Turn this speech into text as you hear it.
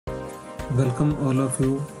Welcome all of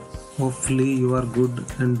you. Hopefully you are good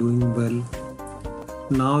and doing well.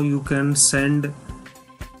 Now you can send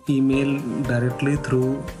email directly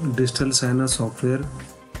through digital signer software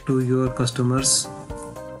to your customers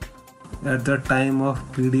at the time of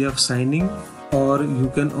PDF signing, or you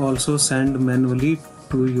can also send manually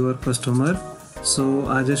to your customer. So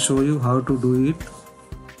I just show you how to do it.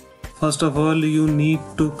 First of all, you need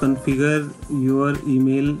to configure your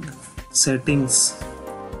email settings.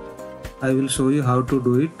 I will show you how to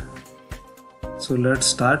do it. So let's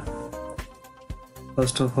start.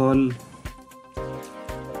 First of all,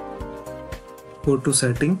 go to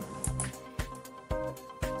setting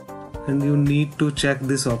and you need to check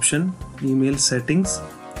this option, email settings.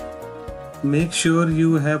 Make sure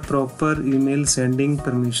you have proper email sending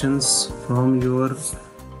permissions from your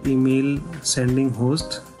email sending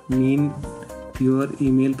host, mean your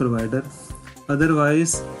email provider.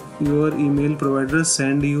 Otherwise your email provider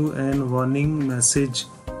send you an warning message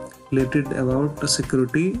related about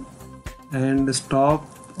security and stop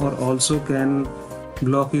or also can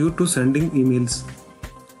block you to sending emails.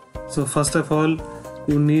 So first of all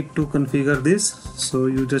you need to configure this, so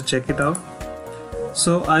you just check it out.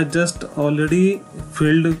 So I just already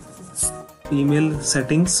filled email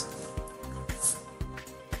settings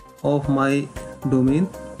of my domain.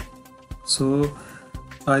 So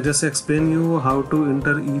I just explain you how to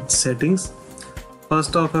enter each settings.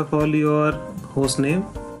 First of all, your host name,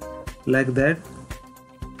 like that.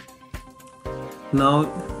 Now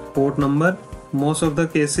port number, most of the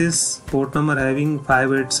cases port number having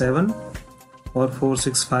 587 or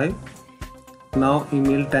 465. Now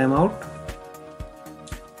email timeout.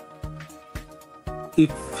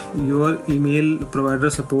 If your email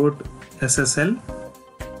provider support SSL,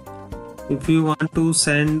 if you want to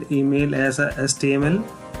send email as a HTML,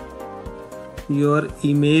 your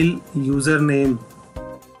email username,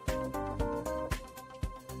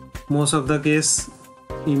 most of the case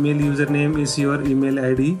email username is your email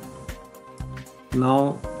ID.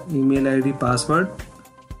 Now email ID password.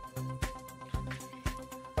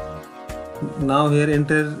 Now here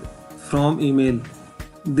enter from email.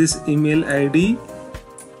 This email ID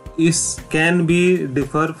can be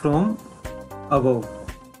differ from above.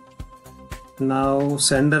 Now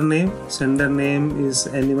sender name is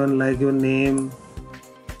anyone like your name.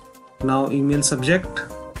 Now email subject,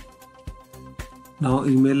 now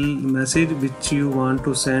email message which you want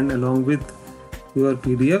to send along with your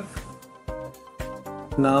PDF.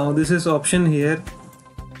 Now this is option here,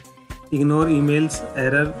 ignore emails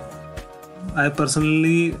error. I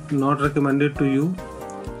personally not recommended to you,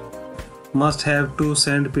 must have to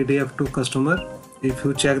send PDF to customer. If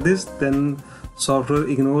you check this, then software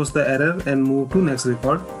ignores the error and move to next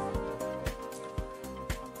record.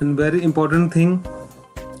 And very important thing,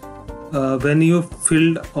 when you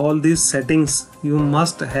filled all these settings, you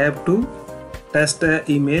must have to test an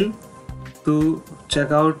email to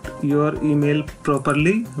check out your email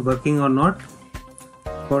properly working or not.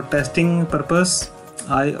 For testing purpose,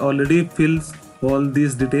 I already filled all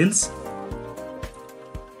these details.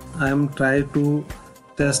 I am trying to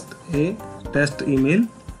test a test email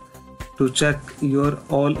to check your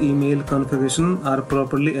all email configuration are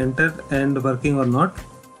properly entered and working or not.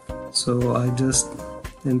 So I just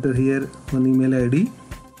enter here one email ID.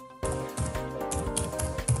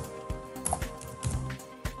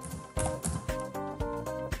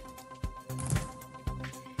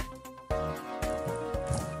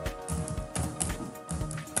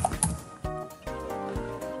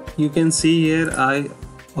 You can see here I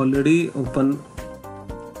already open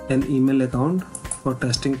an email account for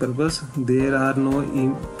testing purpose. There are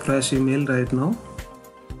no fresh email right now,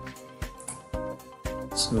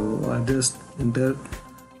 so I just enter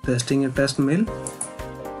testing a test mail.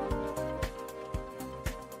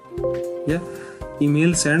 Yeah,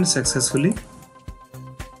 email sent successfully.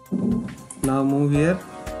 Now move here,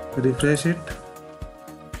 refresh it.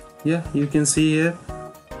 Yeah, you can see here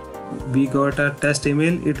we got a test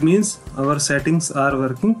email. It means our settings are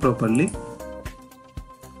working properly.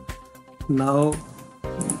 Now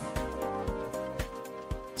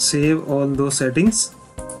save all those settings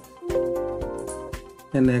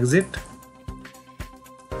and exit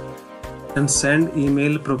and send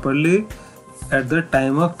email properly at the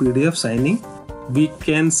time of PDF signing. We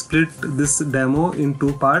can split this demo in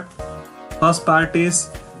two parts. First part is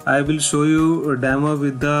I will show you a demo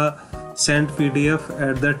with the sent PDF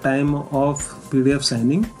at the time of PDF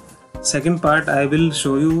signing. Second part I will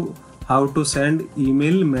show you how to send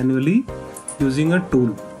email manually using a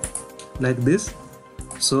tool like this.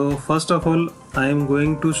 So first of all I am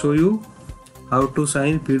going to show you how to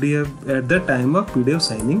sign PDF at the time of PDF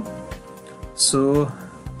signing. So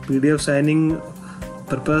PDF signing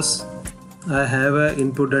purpose, I have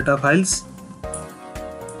input data files,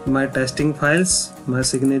 my testing files, my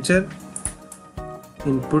signature,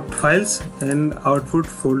 input files, and output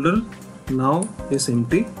folder now is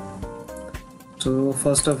empty. So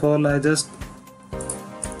first of all, I just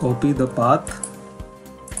copy the path,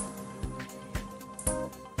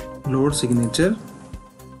 load signature,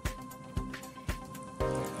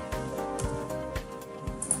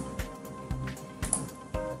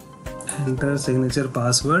 enter signature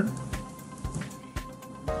password,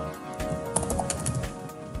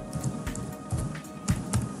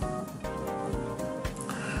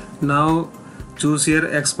 now choose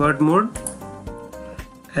your expert mode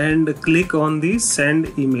and click on the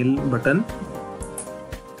send email button.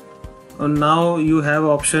 And now you have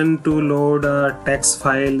option to load a text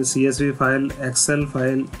file, CSV file, Excel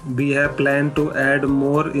file. We have planned to add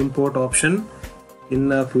more import option in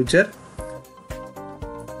the future.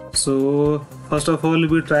 So first of all,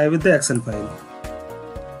 we try with the Excel file.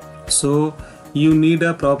 So you need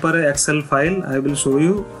a proper Excel file. I will show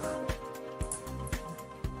you.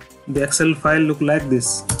 The Excel file look like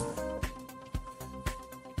this.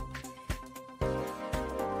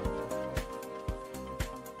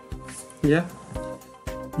 Yeah,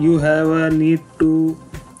 you have a need to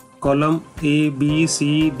column A, B,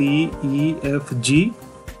 C, D, E, F, G.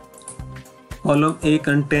 Column A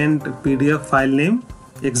contained PDF file name,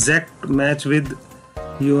 exact match with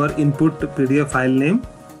your input PDF file name.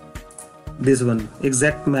 This one,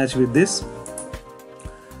 exact match with this.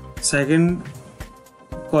 Second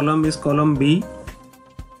column is column B,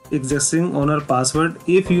 existing owner password.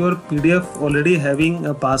 If your PDF already having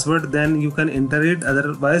a password, then you can enter it,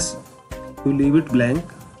 otherwise you leave it blank.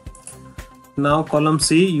 Now column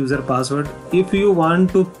C, user password. If you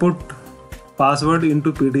want to put password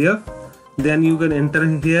into PDF, then you can enter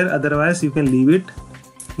here, otherwise you can leave it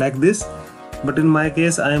like this. But in my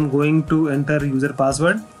case, I am going to enter user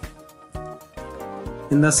password.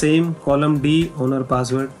 In the same column D, owner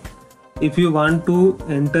password. If you want to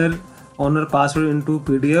enter owner password into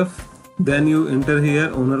PDF, then you enter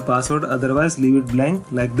here owner password, otherwise leave it blank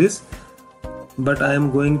like this. But I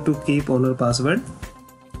am going to keep owner password.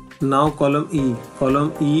 Now column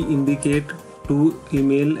E indicate two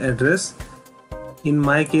email address. In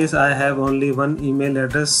my case, I have only one email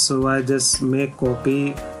address, so I just make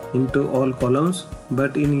copy into all columns.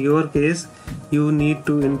 But in your case, you need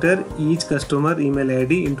to enter each customer email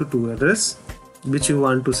ID into two address which you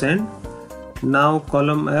want to send. Now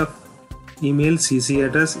column F, email CC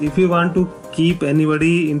address. If you want to keep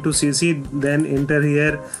anybody into CC, then enter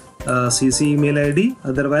here CC email ID,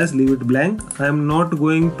 otherwise leave it blank. I am not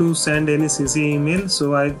going to send any CC email,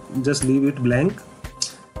 so I just leave it blank.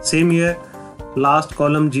 Same here, last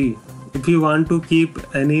column G. If you want to keep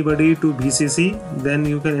anybody to BCC, then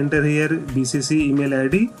you can enter here BCC email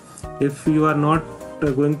ID. If you are not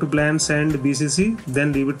going to plan send BCC,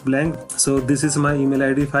 then leave it blank. So this is my email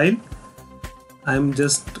ID file. I am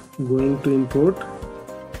just going to import.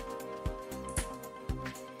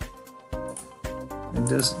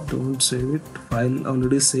 Just don't save it, file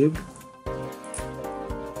already saved.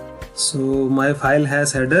 So my file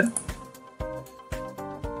has header.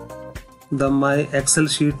 My Excel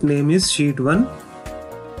sheet name is sheet 1.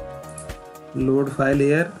 Load file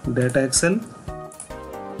here, data Excel.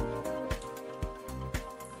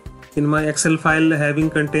 In my Excel file having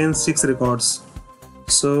contains 6 records.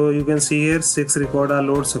 So you can see here 6 records are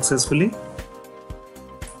loaded successfully.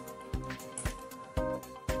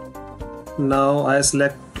 Now I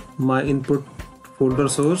select my input folder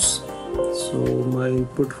source. So my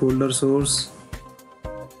input folder source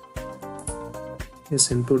is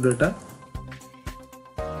input data.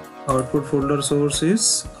 Output folder source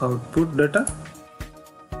is output data.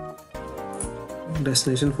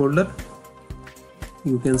 Destination folder.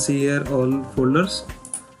 You can see here all folders.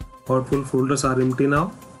 Output folders are empty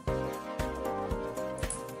now.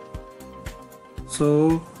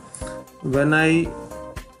 So when I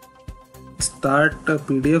start a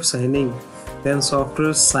PDF signing, then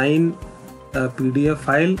software sign a PDF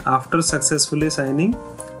file. After successfully signing,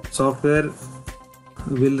 software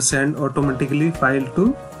will send automatically file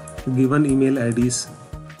to given email IDs.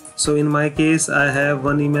 So in my case, I have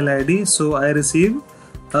one email ID, so I receive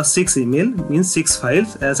a 6 email, means 6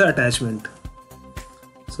 files as an attachment.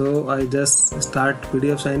 So I just start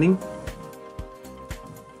PDF signing.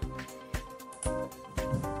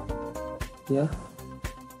 Yeah,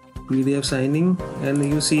 PDF signing, and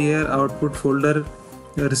you see here output folder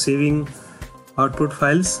receiving output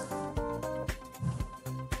files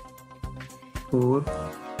 4.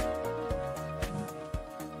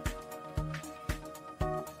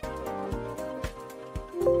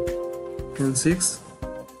 and 6.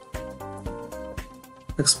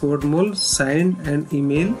 Export mode signed and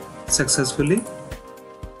email successfully.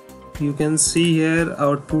 You can see here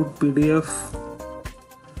output PDF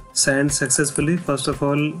signed successfully. First of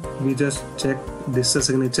all, we just check digital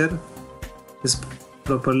signature is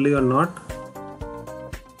properly or not.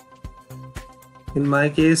 In my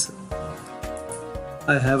case,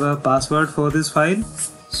 I have a password for this file,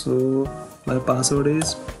 so my password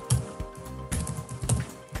is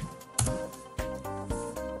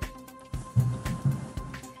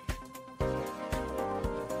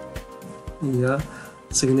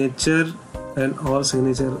signature and all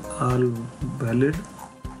signature are valid.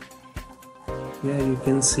 You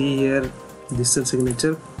can see here digital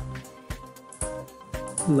signature.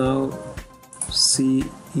 Now see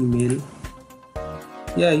email.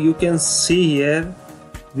 You can see here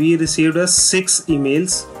we received 6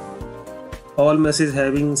 emails, all messages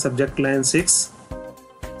having subject line 6.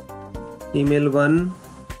 Email 1,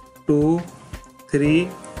 2, 3,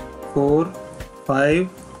 4, 5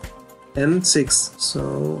 and 6.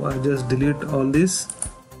 So I just delete all this.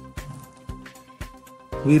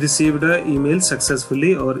 We received an email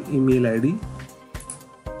successfully or email ID.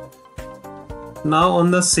 Now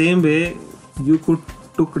on the same way, you could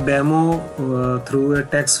took demo through a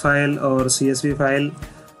text file or CSV file.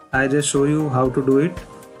 I just show you how to do it.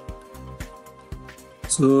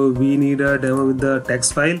 So we need a demo with the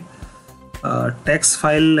text file. Text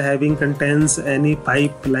file having contains any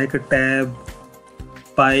pipe like a tab,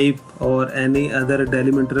 pipe or any other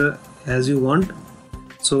delimiter as you want.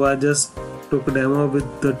 So I just took a demo with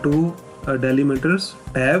the 2 delimiters,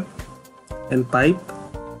 tab and pipe.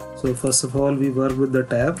 So first of all, we work with the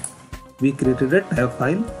tab. We created a tab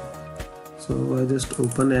file. So I just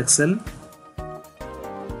open Excel.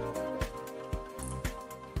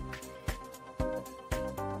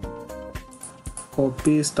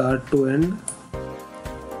 Copy start to end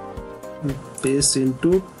and paste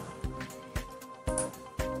into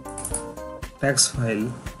text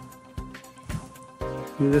file.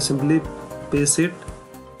 You just simply paste it.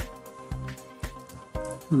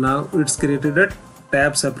 Now it's created a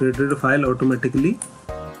tab separated file automatically.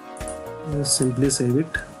 Just simply save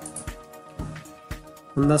it.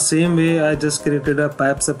 In the same way, I just created a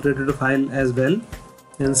pipe separated file as well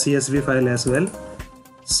and CSV file as well.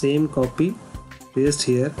 Same copy, paste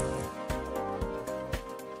here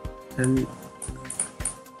and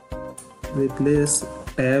replace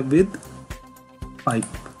tab with pipe.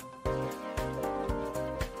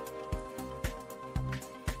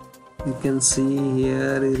 You can see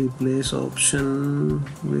here a replace option.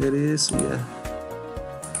 Where is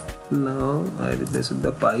now I replace with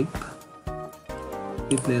the pipe.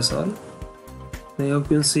 Replace all. Now you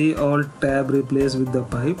can see all tab replaced with the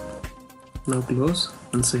pipe. Now close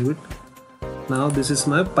and save it. Now this is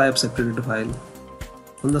my pipe separated file.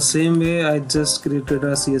 On the same way, I just created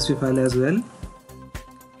a CSV file as well.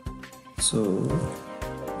 So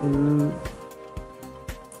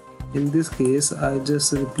in this case, I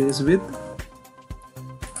just replace with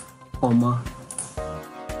comma.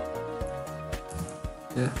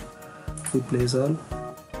 Replace all.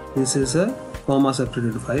 This is a comma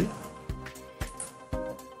separated file.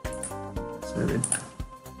 Save it.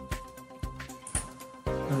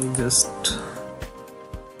 I just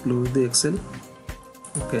close the Excel.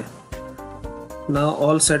 Okay. Now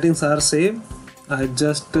all settings are same.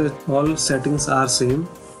 All settings are same.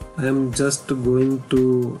 I am just going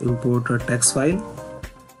to import a text file.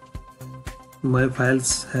 My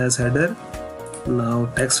files has header. Now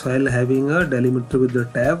text file having a delimiter with the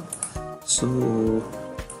tab. So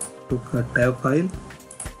took a tab file.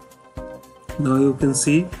 Now you can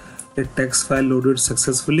see a text file loaded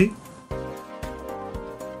successfully.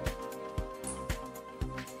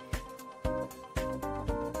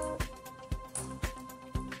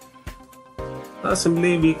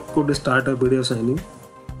 Simply we could start a video signing.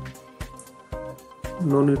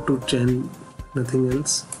 No need to change nothing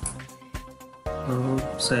else. Now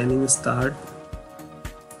signing start.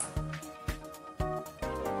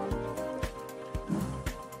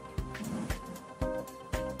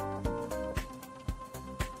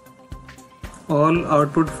 All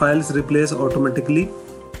output files replace automatically.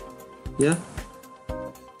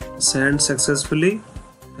 Send successfully,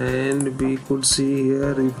 and we could see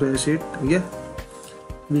here, refresh it.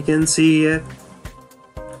 We can see here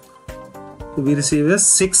we receive a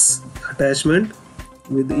 6 attachment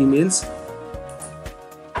with emails.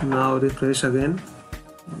 Now refresh again.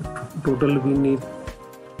 Total we need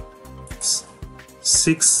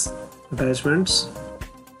 6 attachments.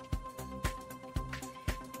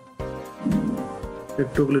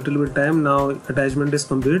 It took little bit time. Now attachment is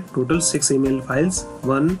complete. Total 6 email files.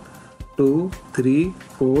 1, 2, 3,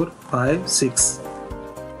 4, 5, 6.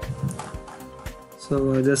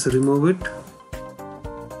 So I just remove it.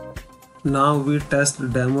 Now we test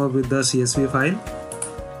demo with the CSV file.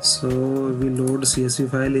 So we load CSV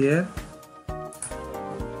file here.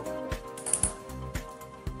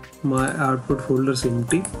 My output folder is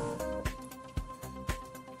empty,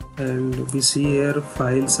 and we see here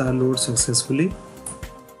files are loaded successfully.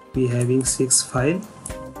 We having 6 files.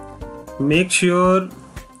 Make sure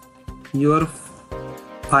your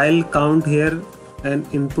file count here and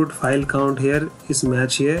input file count here is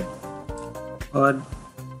match here, or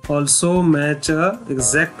also match a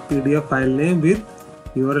exact PDF file name with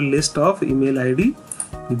your list of email ID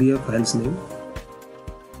PDF files name.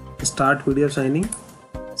 Start PDF signing.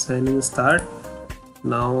 Signing start.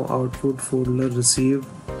 Now output folder receive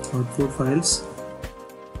output files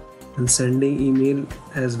and sending email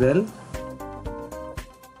as well.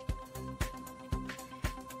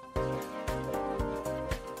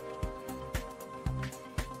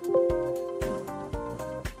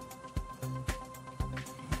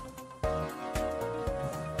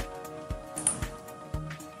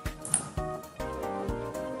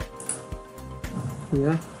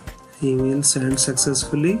 Yeah, email sent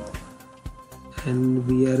successfully, and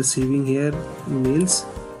we are receiving here emails.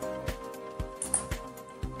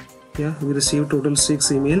 Yeah, we received total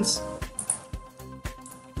 6 emails.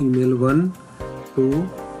 Email 1, 2,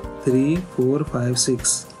 3, 4, 5,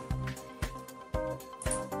 6.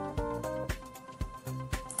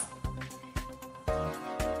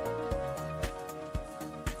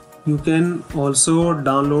 You can also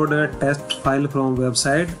download a test file from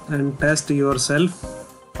website and test yourself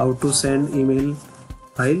how to send email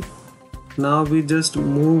file. Now we just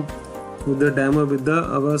move to the demo with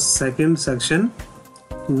our second section.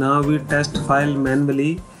 Now we test file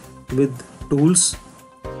manually with tools.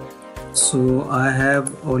 So I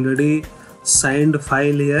have already signed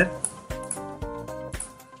file here.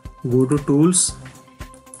 Go to tools,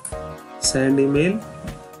 send email.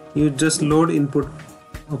 You just load input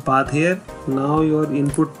path here. Now your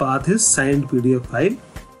input path is signed PDF file.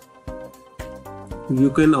 You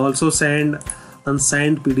can also send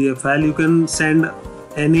unsigned PDF file. You can send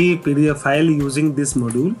any PDF file using this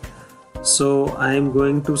module. So I am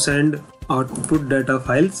going to send output data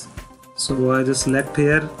files. So I just select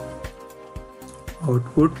here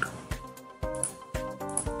output.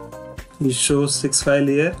 It shows 6 files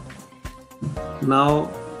here. Now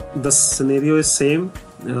the scenario is same.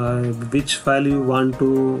 Which file you want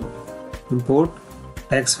to import,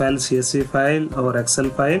 text file, CSV file or Excel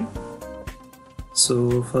file.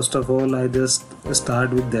 So first of all I just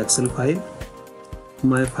start with the Excel file.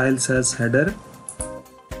 My file says header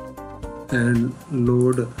and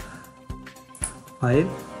load file.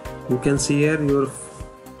 You can see here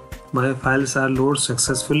my files are loaded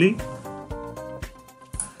successfully.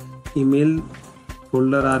 Email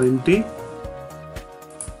folder are empty.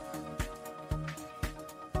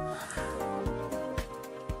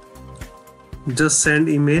 Just send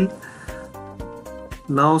email.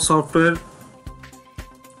 Now software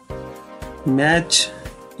match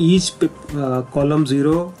each column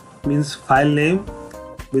 0 means file name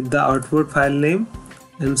with the output file name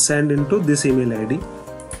and send into this email ID.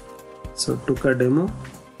 So took a demo.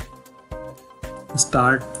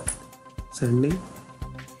 Start sending.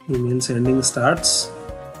 Email sending starts.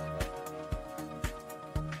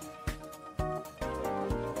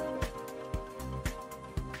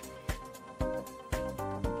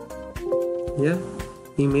 Yeah,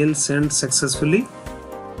 email sent successfully.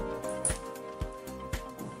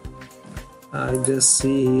 I just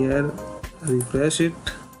see here, refresh it.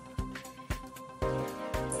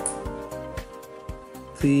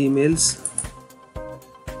 3 emails,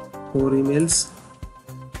 4 emails.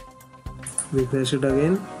 Refresh it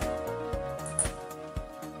again.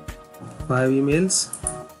 5 emails.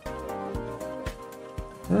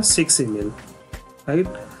 6 email, right?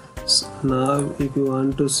 So now if you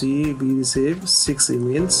want to see, we receive 6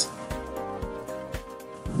 emails.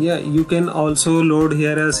 Yeah, you can also load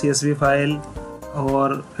here a CSV file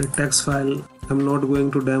or a text file. I'm not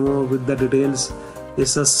going to demo with the details.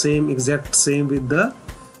 It's the same, exact same with the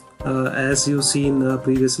as you seen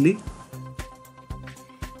previously.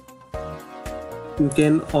 You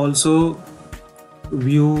can also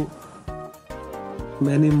view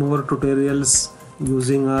many more tutorials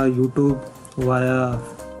using a YouTube via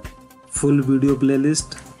full video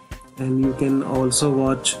playlist, and you can also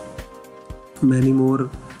watch many more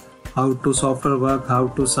how to software work, how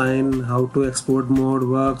to sign, how to export mode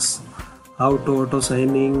works, how to auto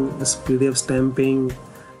signing, PDF stamping,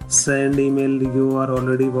 send email you are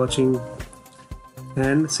already watching,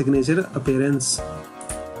 and signature appearance.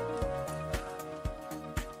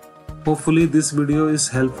 Hopefully this video is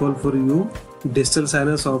helpful for you. Digital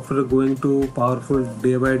signer software going to powerful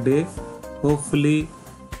day by day. Hopefully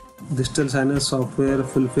digital signer software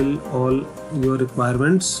fulfill all your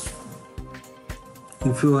requirements.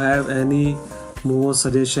 If you have any more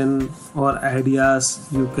suggestion or ideas,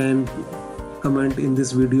 you can comment in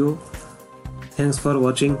this video. Thanks for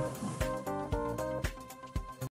watching.